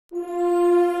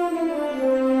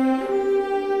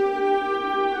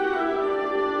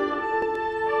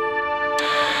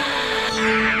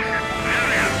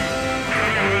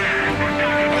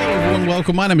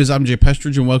welcome. My name is MJ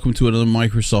Pestridge and welcome to another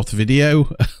Microsoft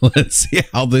video. Let's see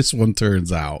how this one turns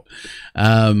out.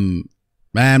 Man,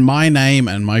 my name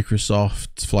and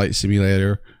Microsoft Flight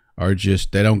Simulator are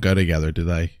just, they don't go together, do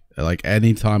they? Like,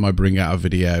 anytime I bring out a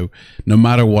video, no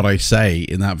matter what I say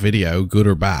in that video, good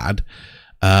or bad,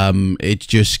 it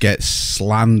just gets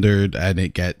slandered and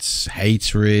it gets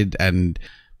hatred and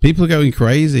people are going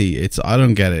crazy. I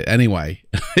don't get it. Anyway,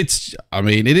 I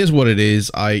mean, it is what it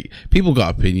is. People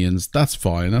got opinions. That's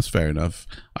fine. That's fair enough.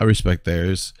 I respect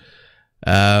theirs.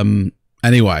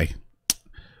 Anyway,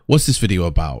 what's this video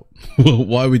about?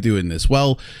 Why are we doing this?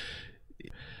 Well,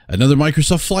 another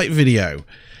Microsoft Flight video.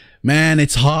 Man,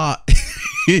 it's hot.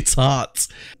 It's hot.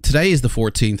 Today is the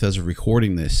 14th as of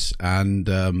recording this, and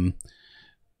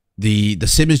the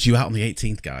sim is due out on the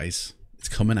 18th, guys. It's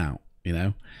coming out, you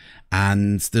know.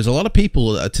 And there's a lot of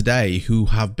people today who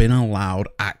have been allowed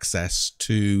access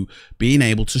to being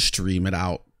able to stream it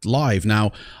out live.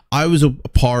 Now, I was a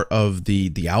part of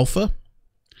the alpha,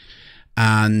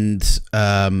 and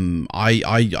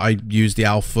I used the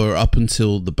alpha up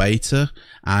until the beta,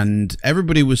 and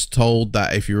everybody was told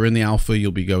that if you're in the alpha,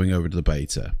 you'll be going over to the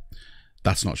beta.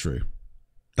 That's not true.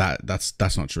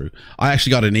 That's not true. I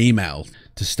actually got an email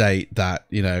to state that,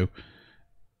 you know,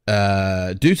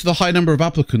 due to the high number of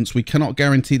applicants, we cannot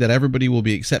guarantee that everybody will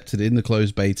be accepted in the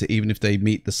closed beta, even if they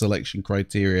meet the selection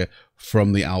criteria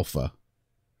from the alpha.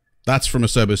 That's from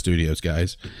Asobo Studios,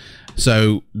 guys.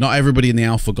 So not everybody in the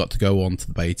alpha got to go on to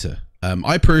the beta.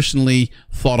 I personally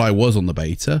thought I was on the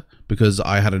beta because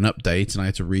I had an update and I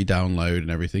had to re-download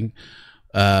and everything.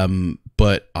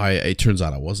 But it turns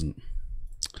out I wasn't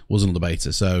on the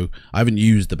beta. So I haven't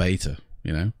used the beta,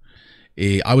 you know.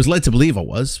 I was led to believe I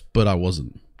was, but I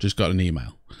wasn't. Just got an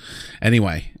email.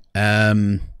 Anyway,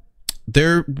 so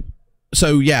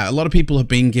yeah, a lot of people have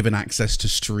been given access to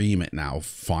stream it now,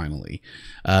 finally.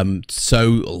 So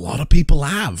a lot of people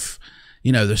have.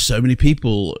 You know, there's so many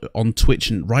people on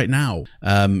Twitch right now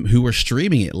who are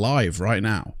streaming it live right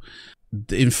now.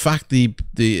 In fact, the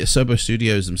Asobo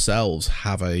Studios themselves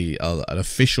have an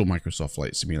official Microsoft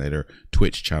Flight Simulator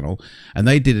Twitch channel, and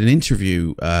they did an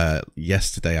interview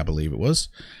yesterday, I believe it was,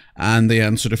 and they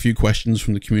answered a few questions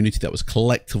from the community that was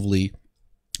collectively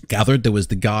gathered. There was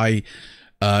the guy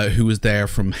who was there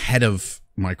from head of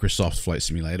Microsoft Flight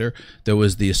Simulator. There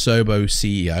was the Asobo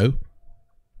CEO,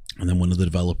 and then one of the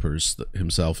developers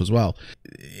himself as well.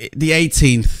 The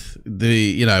 18th,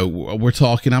 you know, we're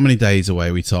talking, how many days away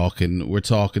are we talking? We're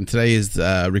talking, today is,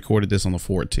 recorded this on the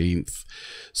 14th.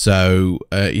 So,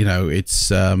 you know,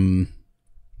 it's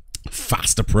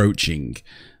fast approaching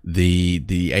the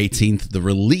 18th, the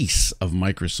release of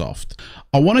Microsoft.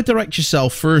 I want to direct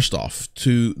yourself first off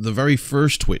to the very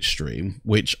first Twitch stream,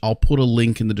 which I'll put a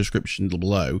link in the description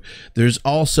below. There's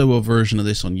also a version of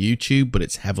this on YouTube, but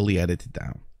it's heavily edited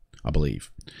down, I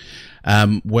believe,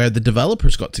 where the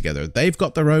developers got together. They've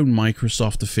got their own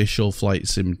Microsoft official Flight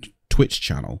Sim Twitch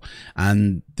channel,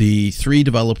 and the three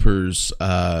developers,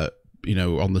 you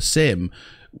know, on the sim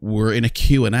were in a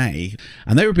Q&A,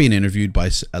 and they were being interviewed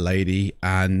by a lady,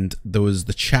 and there was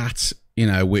the chat, you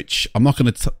know, which I'm not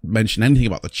going to mention anything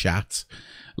about the chat.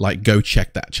 Like, go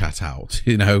check that chat out.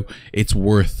 You know, it's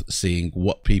worth seeing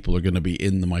what people are going to be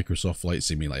in the Microsoft Flight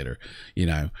Simulator, you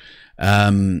know.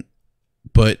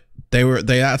 But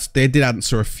they did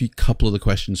answer a couple of the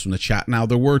questions from the chat. Now,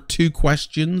 there were two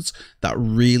questions that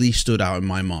really stood out in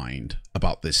my mind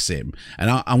about this sim, and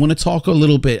I want to talk a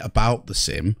little bit about the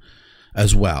sim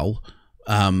as well.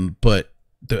 But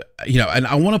you know, and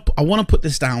I want to put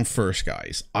this down first,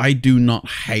 guys. I do not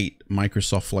hate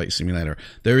Microsoft Flight Simulator.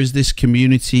 There is this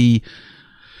community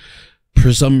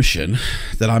presumption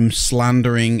that I'm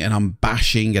slandering and I'm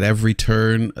bashing at every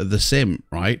turn the sim,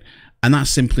 right? And that's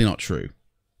simply not true.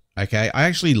 Okay, I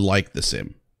actually like the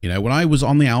sim. You know, when I was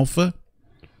on the alpha,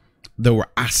 there were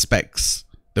aspects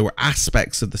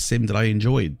of the sim that I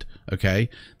enjoyed. Okay,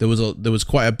 there was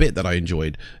quite a bit that I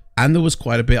enjoyed, and there was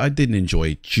quite a bit I didn't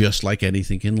enjoy. Just like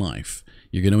anything in life,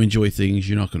 you're going to enjoy things,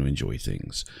 you're not going to enjoy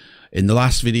things. In the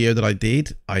last video that I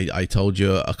did, I told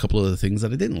you a couple of the things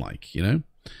that I didn't like, you know.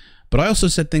 But I also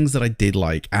said things that I did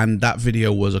like, and that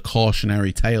video was a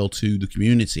cautionary tale to the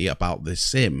community about this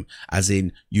sim, as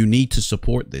in, you need to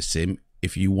support this sim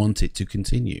if you want it to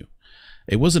continue.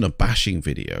 It wasn't a bashing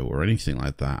video or anything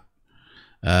like that,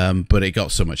 but it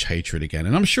got so much hatred again,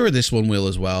 and I'm sure this one will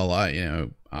as well. I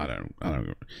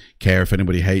don't care if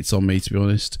anybody hates on me, to be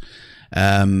honest.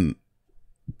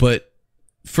 But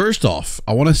first off,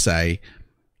 I want to say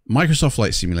Microsoft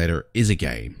Flight Simulator is a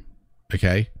game,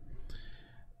 okay?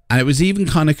 And it was even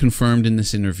kind of confirmed in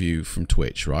this interview from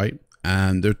Twitch, right?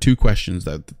 and there are two questions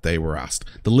that they were asked.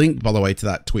 The link, by the way, to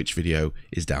that Twitch video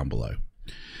is down below.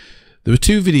 There were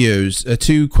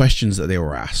two questions that they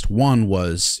were asked. One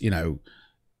was, you know,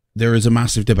 there is a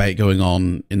massive debate going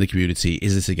on in the community.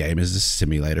 Is this a game? Is this a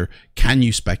simulator? Can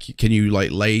you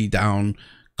like lay down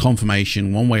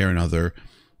confirmation one way or another?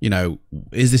 You know,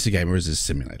 is this a game or is this a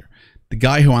simulator? The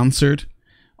guy who answered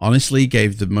honestly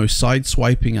gave the most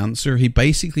side-swiping answer. He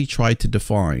basically tried to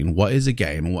define what is a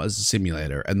game and what is a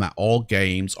simulator, and that all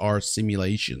games are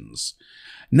simulations.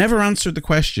 Never answered the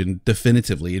question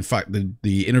definitively. In fact,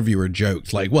 the interviewer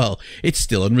joked like, well, it's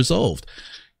still unresolved.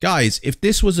 Guys, if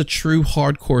this was a true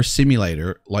hardcore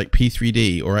simulator like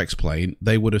P3D or X-Plane,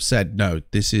 they would have said, no,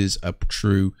 this is a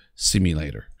true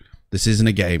simulator. This isn't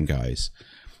a game, guys.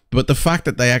 But the fact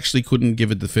that they actually couldn't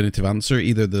give a definitive answer,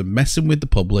 either they're messing with the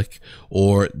public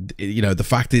or, you know, the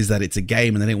fact is that it's a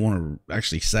game and they didn't want to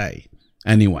actually say.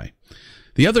 Anyway,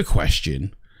 the other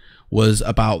question was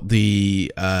about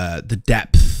the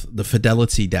depth, the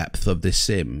fidelity depth of this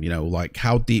sim. You know, like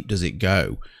how deep does it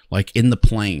go? Like in the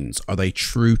planes, are they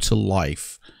true to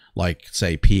life? Like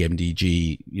say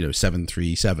PMDG, you know,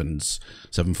 737s,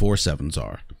 747s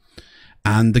are.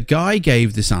 And the guy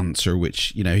gave this answer,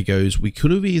 which, you know, he goes, we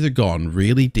could have either gone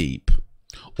really deep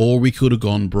or we could have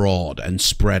gone broad and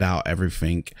spread out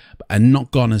everything and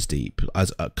not gone as deep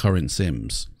as current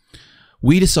sims.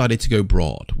 We decided to go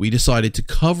broad. We decided to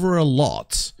cover a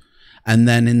lot, and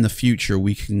then in the future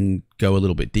we can go a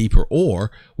little bit deeper,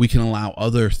 or we can allow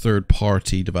other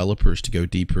third-party developers to go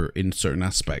deeper in certain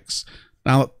aspects.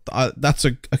 Now, that's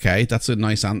a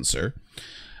nice answer.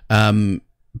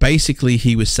 Basically,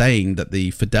 he was saying that the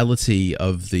fidelity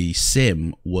of the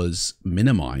sim was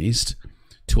minimized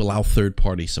to allow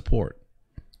third-party support.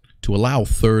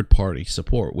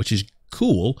 Which is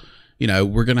cool. You know,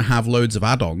 we're going to have loads of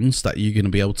add-ons that you're going to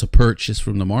be able to purchase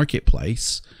from the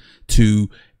marketplace to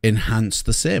enhance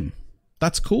the sim.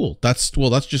 That's cool. That's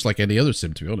just like any other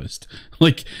sim, to be honest.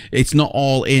 Like, it's not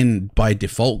all in by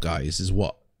default, guys, is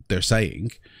what they're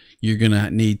saying. You're going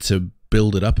to need to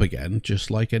build it up again,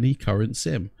 just like any current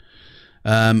sim.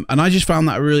 And I just found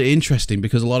that really interesting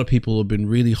because a lot of people have been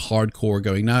really hardcore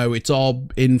going, no, it's all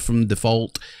in from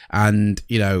default, and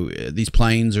you know, these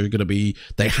planes are going to be,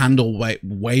 they handle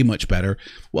way much better.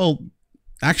 Well,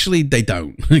 actually they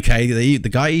don't. Okay, the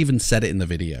guy even said it in the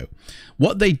video.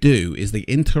 What they do is they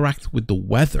interact with the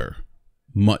weather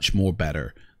much more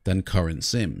better than current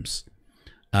sims.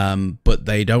 But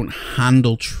they don't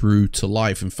handle true to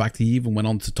life. In fact, he even went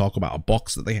on to talk about a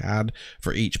box that they had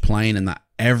for each plane, and that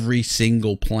every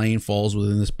single plane falls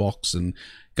within this box. And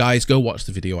guys, go watch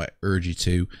the video. I urge you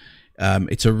to.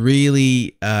 It's a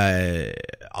really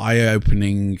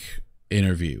eye-opening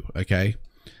interview. Okay,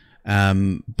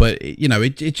 but you know,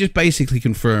 it just basically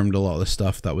confirmed a lot of the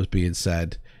stuff that was being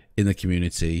said in the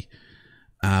community.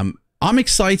 I'm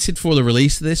excited for the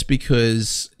release of this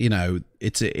because, you know,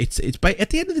 it's at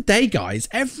the end of the day, guys,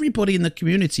 everybody in the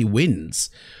community wins.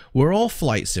 We're all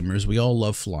flight simmers. We all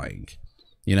love flying.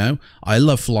 You know, I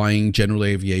love flying general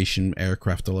aviation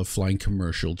aircraft. I love flying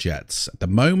commercial jets. At the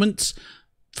moment,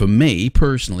 for me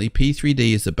personally,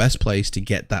 P3D is the best place to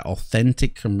get that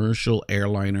authentic commercial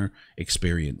airliner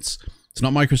experience. It's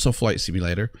not Microsoft Flight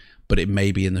Simulator, but it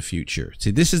may be in the future.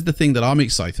 See, this is the thing that I'm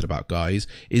excited about, guys,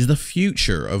 is the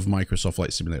future of Microsoft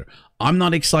Flight Simulator. I'm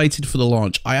not excited for the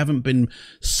launch. I haven't been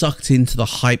sucked into the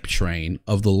hype train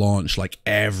of the launch like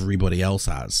everybody else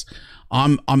has.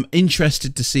 I'm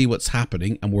interested to see what's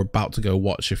happening, and we're about to go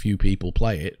watch a few people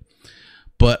play it.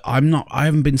 But I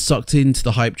haven't been sucked into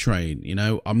the hype train, you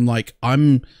know?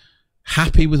 I'm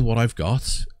happy with what I've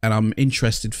got, and I'm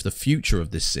interested for the future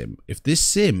of this sim. If this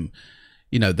sim,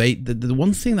 you know, the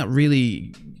one thing that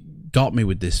really got me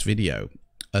with this video,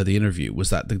 the interview, was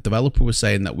that the developer was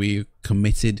saying that we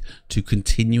committed to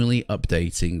continually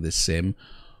updating this sim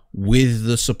with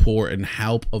the support and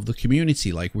help of the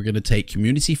community. Like, we're going to take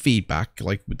community feedback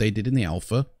like they did in the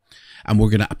alpha, and we're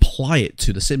going to apply it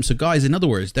to the sim. So guys, in other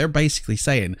words, they're basically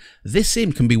saying this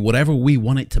sim can be whatever we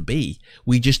want it to be.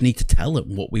 We just need to tell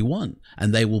them what we want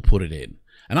and they will put it in.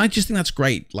 And I just think that's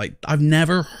great. Like, I've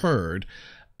never heard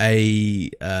a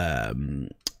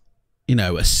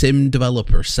sim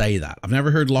developer say that. I've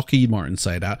never heard Lockheed Martin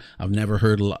say that. I've never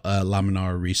heard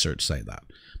Laminar Research say that.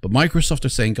 But Microsoft are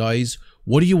saying, guys,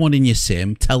 what do you want in your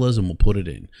sim? Tell us and we'll put it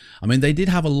in. I mean, they did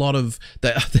have a lot of,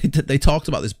 they talked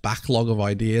about this backlog of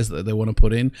ideas that they want to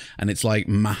put in, and it's like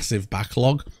massive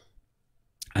backlog.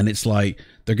 And it's like,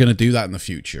 they're going to do that in the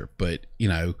future. But, you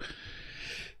know,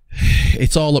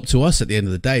 it's all up to us at the end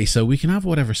of the day, so we can have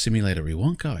whatever simulator we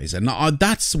want, guys. And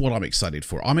that's what I'm excited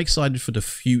for. I'm excited for the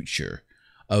future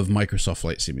of Microsoft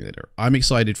Flight Simulator. I'm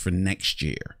excited for next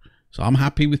year. So I'm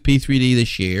happy with P3D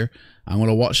this year. I'm going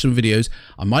to watch some videos.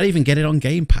 I might even get it on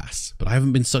Game Pass, but I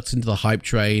haven't been sucked into the hype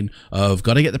train of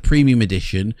got to get the premium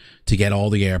edition to get all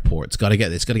the airports. Got to get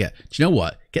this, got to get... Do you know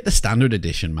what? Get the standard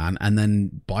edition, man, and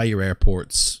then buy your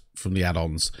airports from the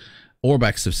add-ons.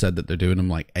 Orbex have said that they're doing them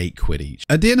like £8 each.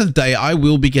 At the end of the day, I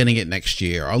will be getting it next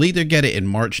year. I'll either get it in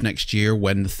March next year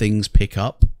when things pick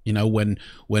up, you know, when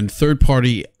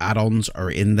third-party add-ons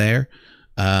are in there,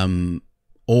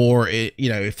 or it, you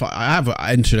know, if I have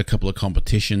entered a couple of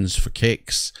competitions for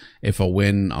kicks, if I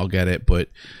win, I'll get it. But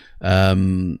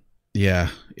yeah,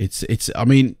 it's. I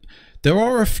mean,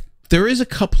 there is a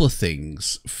couple of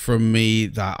things from me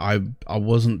that I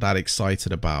wasn't that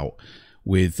excited about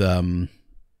with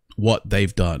what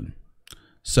they've done.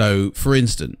 So, for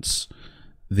instance,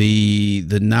 the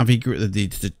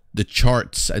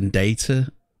charts and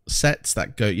data sets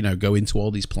that go into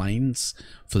all these planes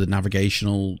for the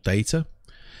navigational data.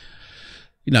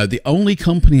 You know, the only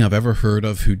company I've ever heard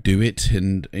of who do it,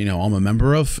 and you know, I'm a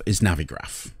member of, is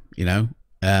Navigraph. You know,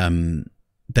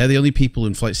 they're the only people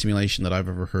in flight simulation that I've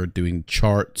ever heard doing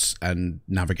charts and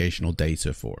navigational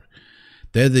data for.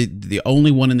 They're the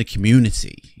only one in the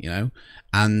community, you know,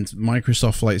 and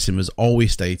Microsoft Flight Sim has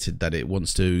always stated that it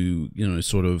wants to, you know,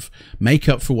 sort of make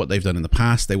up for what they've done in the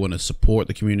past. They want to support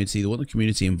the community. They want the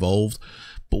community involved.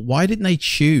 But why didn't they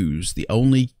choose the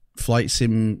only flight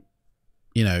sim,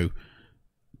 you know,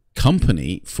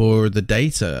 company for the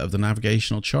data of the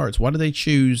navigational charts? Why did they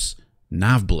choose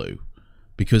NavBlue?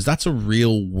 Because that's a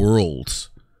real world,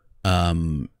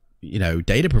 you know,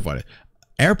 data provider.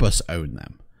 Airbus own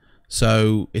them.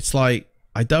 So it's like,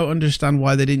 I don't understand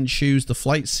why they didn't choose the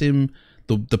flight sim,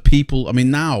 the people. I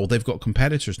mean, now they've got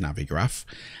competitors, Navigraph,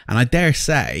 and I dare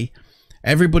say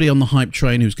everybody on the hype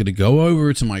train who's going to go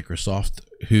over to Microsoft,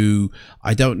 who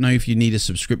I don't know if you need a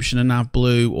subscription to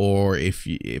NavBlue or if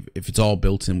it's all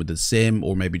built in with the sim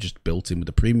or maybe just built in with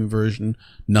the premium version.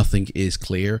 Nothing is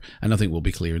clear, and nothing will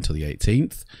be clear until the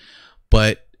 18th.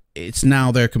 But it's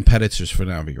now their competitors for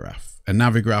Navigraph. And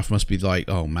Navigraph must be like,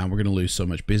 oh man, we're going to lose so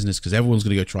much business because everyone's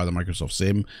going to go try the Microsoft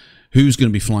Sim. Who's going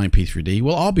to be flying P3D?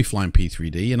 Well, I'll be flying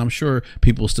P3D, and I'm sure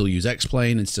people still use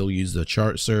X-Plane and still use the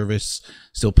chart service,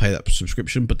 still pay that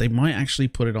subscription, but they might actually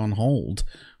put it on hold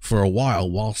for a while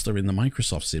whilst they're in the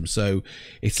Microsoft Sim. So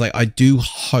it's like, I do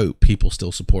hope people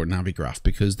still support Navigraph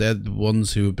because they're the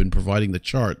ones who have been providing the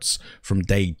charts from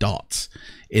day dot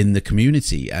in the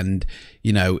community. And,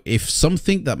 you know, if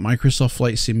something that Microsoft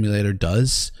Flight Simulator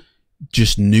does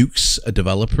just nukes a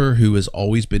developer who has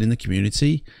always been in the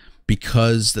community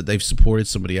because that they've supported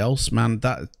somebody else, man,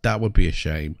 that would be a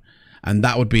shame. And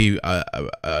that would be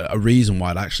a reason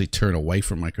why I'd actually turn away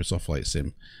from Microsoft Flight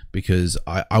Sim, because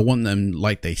I want them,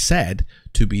 like they said,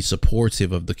 to be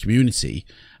supportive of the community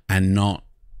and not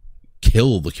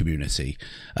kill the community.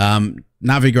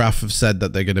 Navigraph have said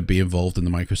that they're going to be involved in the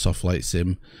Microsoft Flight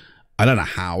Sim. I don't know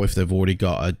how, if they've already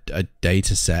got a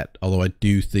data set, although I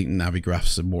do think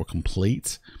Navigraphs are more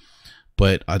complete.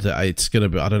 But it's gonna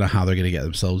be, I don't know how they're gonna get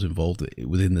themselves involved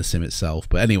within the sim itself.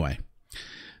 But anyway,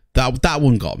 that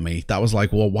one got me. That was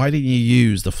like, well, why didn't you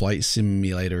use the Flight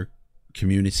Simulator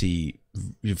community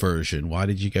version? Why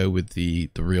did you go with the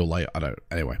real life? I don't.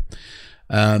 Anyway,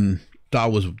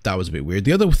 that was a bit weird.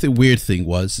 The other weird thing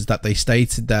is that they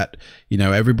stated that, you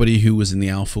know, everybody who was in the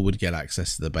alpha would get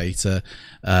access to the beta.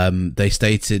 They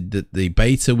stated that the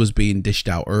beta was being dished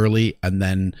out early, and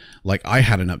then like I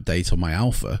had an update on my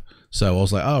alpha, so I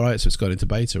was like, all right, so it's gone into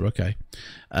beta, okay.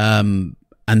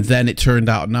 And then it turned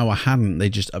out, no, I hadn't. They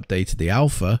just updated the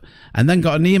alpha and then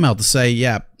got an email to say,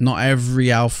 yeah, not every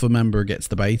alpha member gets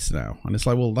the beta now. And it's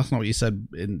like, well, that's not what you said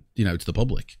in, you know, to the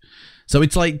public. So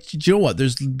it's like, do you know what?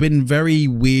 There's been very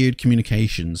weird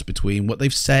communications between what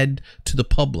they've said to the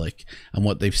public and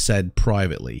what they've said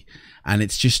privately. And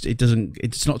it's just,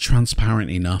 it's not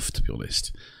transparent enough, to be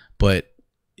honest. But,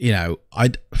 you know,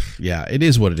 yeah, it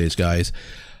is what it is, guys.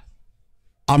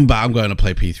 I'm going to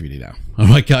play P3D now. All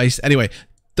right, guys. Anyway,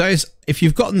 guys, if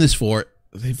you've gotten this far,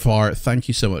 thank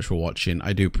you so much for watching.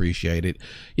 I do appreciate it.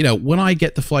 You know, when I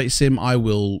get the flight sim, I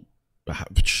will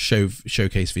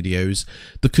showcase videos.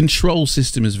 The control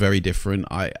system is very different.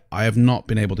 I have not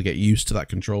been able to get used to that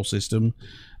control system,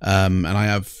 and I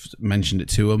have mentioned it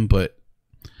to them, but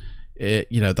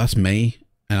you know, that's me,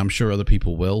 and I'm sure other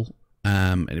people will,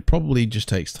 and it probably just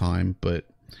takes time, but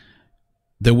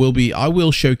there will be, I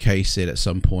will showcase it at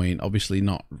some point. Obviously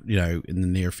not, you know, in the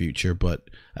near future, but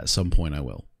at some point I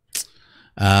will.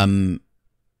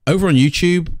 Over on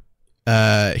YouTube,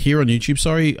 here on YouTube,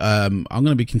 sorry, I'm going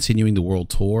to be continuing the world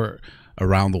tour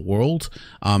around the world.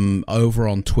 Over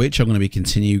on Twitch, I'm going to be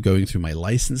continue going through my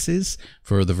licenses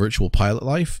for the virtual pilot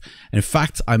life. In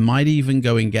fact, I might even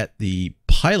go and get the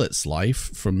pilot's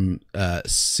life from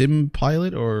Sim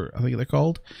Pilot, or I think they're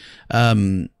called,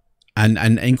 and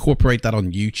incorporate that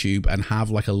on YouTube and have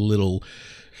like a little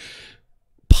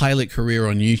pilot career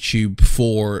on YouTube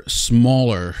for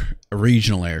smaller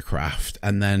regional aircraft,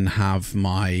 and then have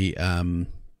my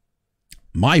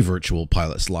my virtual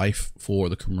pilot's life for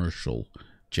the commercial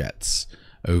jets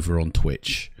over on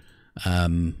Twitch.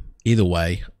 Either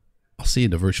way, I'll see you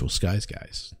in the virtual skies,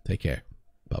 guys. Take care.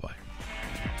 Bye-bye.